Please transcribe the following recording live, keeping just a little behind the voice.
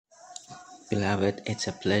Beloved, it's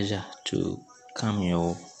a pleasure to come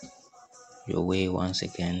your way once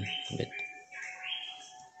again with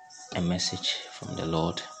a message from the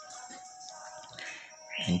Lord.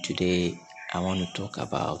 And today I want to talk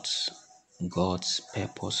about God's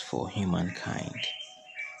purpose for humankind.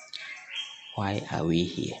 Why are we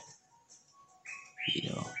here?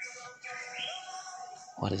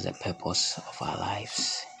 What is the purpose of our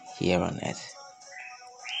lives here on earth?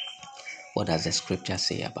 What does the scripture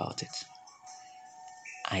say about it?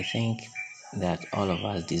 I think that all of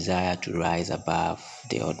us desire to rise above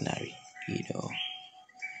the ordinary.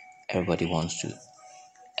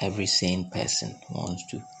 Every sane person wants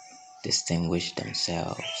to distinguish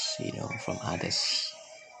themselves, from others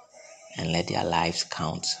and let their lives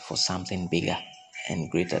count for something bigger and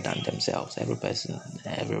greater than themselves. Every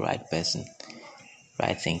right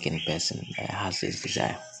thinking person has this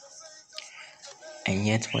desire. And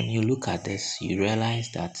yet when you look at this, you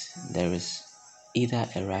realize that there is either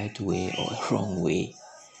a right way or a wrong way,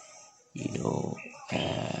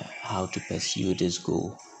 how to pursue this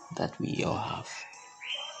goal that we all have.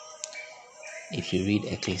 If you read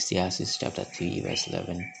Ecclesiastes chapter 3 verse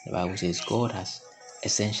 11, the Bible says God has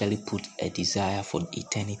essentially put a desire for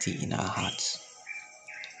eternity in our hearts.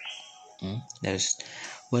 There's,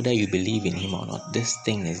 whether you believe in Him or not, this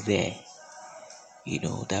thing is there,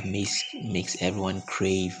 that makes everyone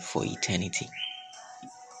crave for eternity.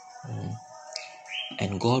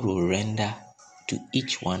 And God will render to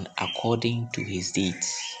each one according to his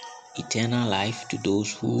deeds. Eternal life to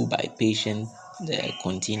those who by patient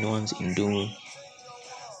continuance in doing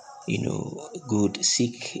good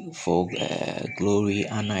seek for glory,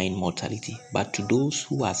 honor, immortality. But to those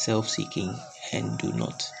who are self-seeking and do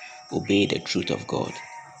not obey the truth of God,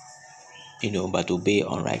 but obey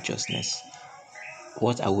unrighteousness,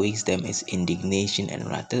 what awaits them is indignation and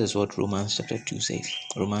wrath. This is what Romans chapter 2 says.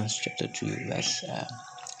 Romans chapter 2 verse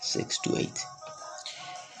 6 to 8.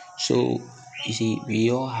 So, you see, we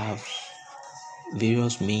all have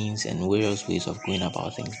various means and various ways of going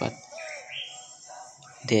about things, but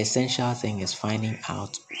the essential thing is finding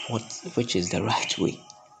out which is the right way,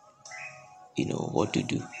 what to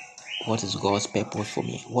do. What is God's purpose for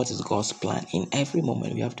me? What is God's plan? In every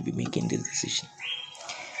moment, we have to be making this decision.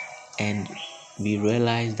 And we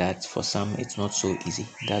realize that for some, it's not so easy.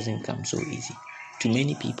 It doesn't come so easy to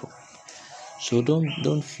many people. So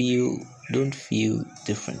don't feel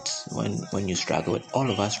different when you struggle with it. All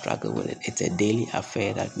of us struggle with it. It's a daily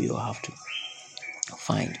affair that we all have to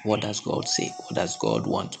find. What does God say? What does God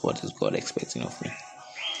want? What is God expecting of me?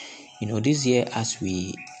 This year, as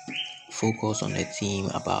we focus on the theme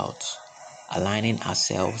about aligning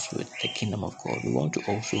ourselves with the kingdom of God, we want to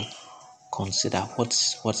also consider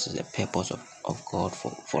what's the purpose of God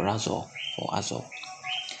for us all.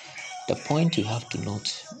 The point you have to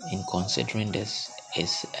note in considering this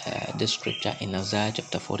is this scripture in Isaiah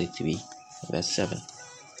chapter 43 verse 7.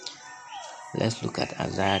 Let's look at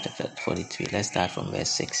Isaiah chapter 43. Let's start from verse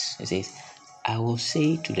 6. It says, I will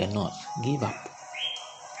say to the north, give up,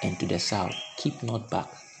 and to the south, keep not back.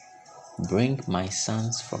 Bring my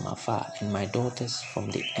sons from afar and my daughters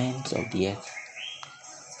from the ends of the earth.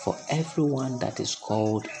 For everyone that is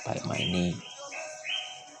called by my name.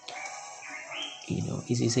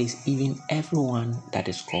 It says, even everyone that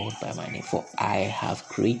is called by my name, for I have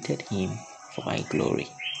created him for my glory.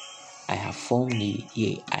 I have formed him,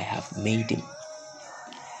 yea, I have made him.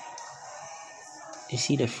 You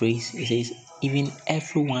see the phrase, it says, even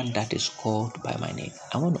everyone that is called by my name.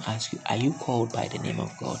 I want to ask you, are you called by the name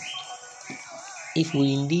of God? If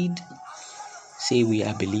we indeed say we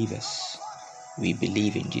are believers, we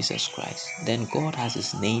believe in Jesus Christ, then God has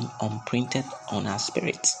his name imprinted on our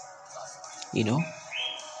spirits.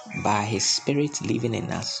 By his spirit living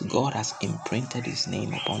in us, God has imprinted his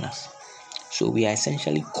name upon us. So we are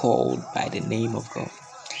essentially called by the name of God.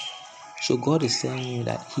 So God is telling you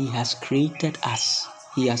that he has created us.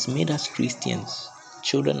 He has made us Christians,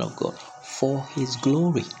 children of God, for his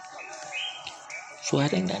glory. So I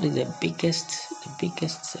think that is the biggest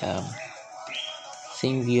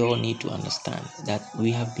thing we all need to understand, that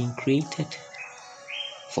we have been created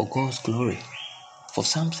for God's glory, for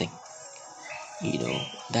something,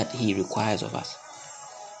 that he requires of us.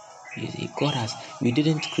 You see, we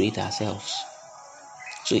didn't create ourselves.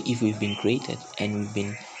 So if we've been created and we've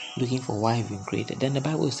been looking for why we've been created, then the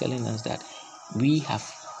Bible is telling us that we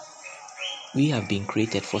have been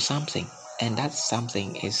created for something, and that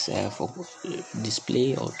something is for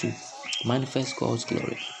display or to manifest God's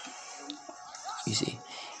glory. You see,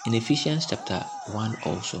 in Ephesians chapter 1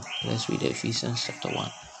 let's read Ephesians chapter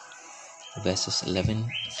 1 verses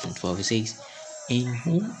 11 and 12. It says, In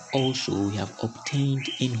whom also we have obtained,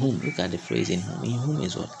 in whom, look at the phrase in whom. In whom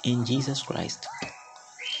is what? In Jesus Christ.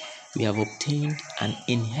 We have obtained an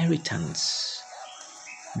inheritance,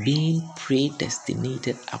 being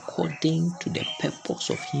predestinated according to the purpose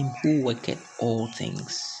of him who worketh all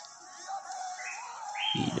things,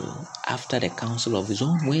 after the counsel of his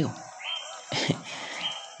own will.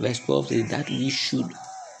 Verse 12 says that we should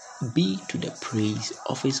be to the praise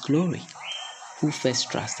of his glory, who first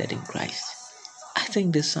trusted in Christ. I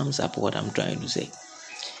think this sums up what I'm trying to say.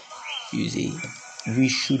 You see, we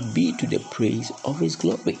should be to the praise of his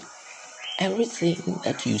glory. Everything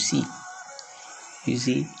that you see,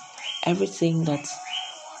 everything that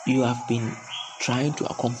you have been trying to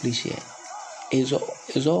accomplish here is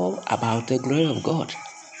all about the glory of God.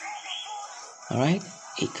 All right?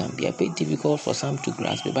 It can be a bit difficult for some to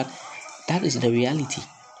grasp it, but that is the reality.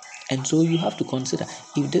 And so you have to consider,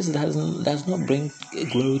 if this does not bring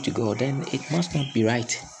glory to God, then it must not be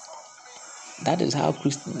right. That is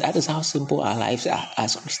how simple our lives are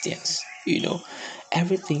as Christians.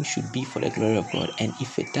 Everything should be for the glory of God, and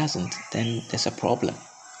if it doesn't, then there's a problem.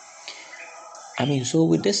 So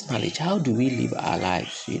with this knowledge, how do we live our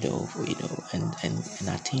lives, and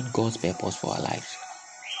attain God's purpose for our lives?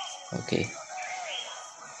 Okay.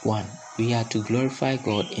 1, we are to glorify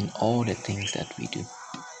God in all the things that we do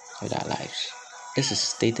with our lives. This is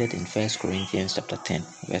stated in 1 Corinthians chapter 10,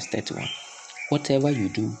 verse 31. Whatever you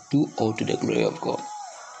do, do all to the glory of God.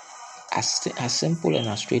 As simple and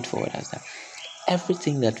as straightforward as that.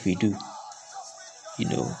 Everything that we do,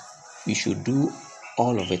 we should do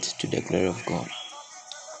all of it to the glory of God.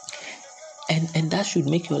 And that should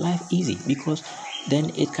make your life easy, because then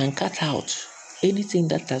it can cut out anything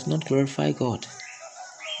that does not glorify God.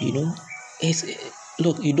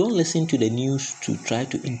 Look, you don't listen to the news to try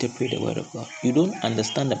to interpret the word of God. You don't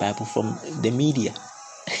understand the Bible from the media.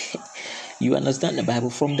 You understand the Bible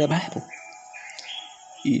from the Bible.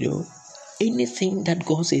 Anything that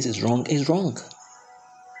God says is wrong is wrong.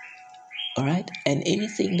 All right? And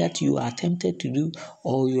anything that you are tempted to do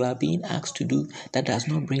or you are being asked to do that does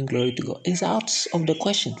not bring glory to God is out of the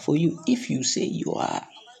question for you. If you say you are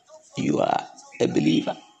a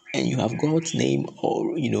believer and you have God's name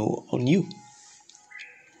or on you,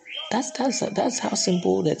 that's how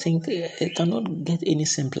simple the thing. It cannot get any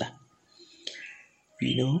simpler.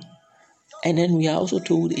 And then we are also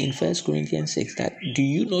told in 1 Corinthians 6 that, do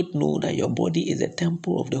you not know that your body is a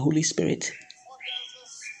temple of the Holy Spirit,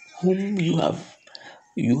 whom you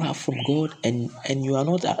have from God, and you are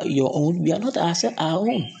not your own? We are not our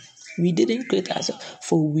own. We didn't create ourselves,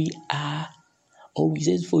 for we are, or he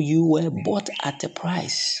says, for you were bought at a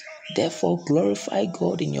price. Therefore glorify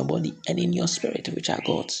God in your body and in your spirit, which are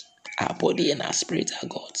God's. Our body and our spirit are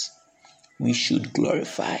God's. We should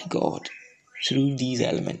glorify God through these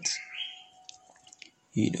elements.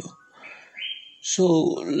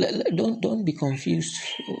 So don't be confused.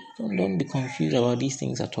 Don't be confused about these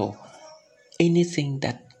things at all. Anything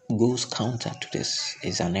that goes counter to this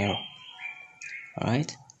is an error. All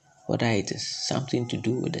right? Whether it is something to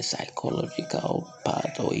do with the psychological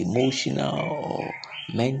part or emotional or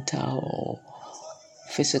mental or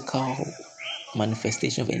physical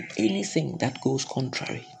manifestation of anything that goes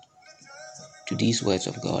contrary to these words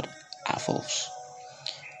of God are false.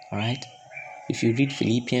 All right? If you read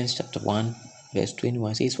Philippians chapter 1, verse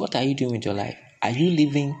 21, it says, what are you doing with your life? Are you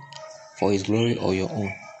living for his glory or your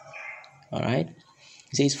own? All right?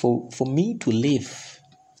 It says, for me to live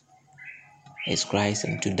is Christ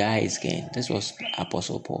and to die is gain. This was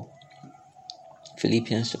Apostle Paul.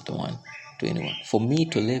 Philippians chapter 1, 21. For me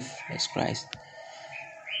to live is Christ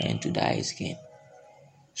and to die is gain.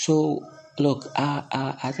 So, look,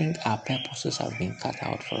 I think our purposes have been cut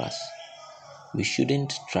out for us. We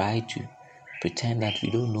shouldn't try to pretend that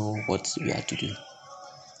we don't know what we are to do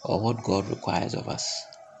or what God requires of us.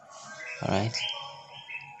 All right?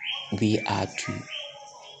 We are to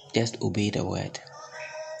just obey the word.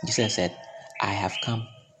 Jesus said, I have come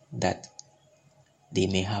that they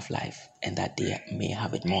may have life and that they may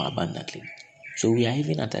have it more abundantly. So we are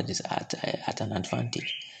even at an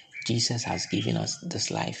advantage. Jesus has given us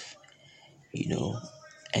this life,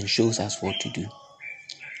 and shows us what to do.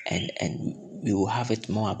 And we will have it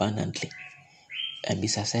more abundantly and be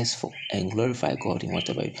successful and glorify God in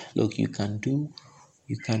whatever. Look, you can do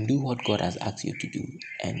what God has asked you to do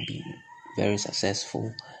and be very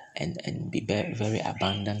successful and be very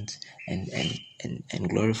abundant and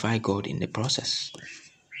glorify God in the process.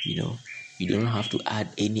 You don't have to add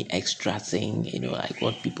any extra thing, like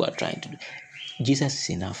what people are trying to do. Jesus is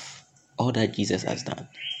enough. All that Jesus has done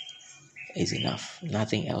is enough.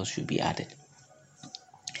 Nothing else should be added.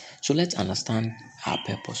 So let's understand our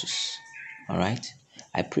purposes. All right.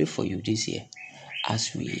 I pray for you this year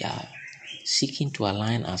as we are seeking to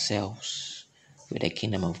align ourselves with the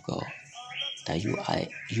kingdom of God, that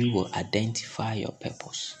you will identify your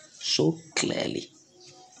purpose so clearly,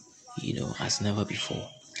 as never before,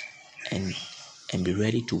 and be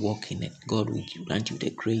ready to walk in it. God will grant you the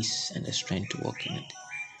grace and the strength to walk in it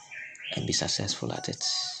and be successful at it.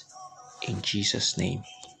 In Jesus' name,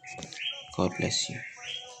 God bless you.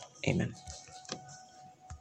 Amen.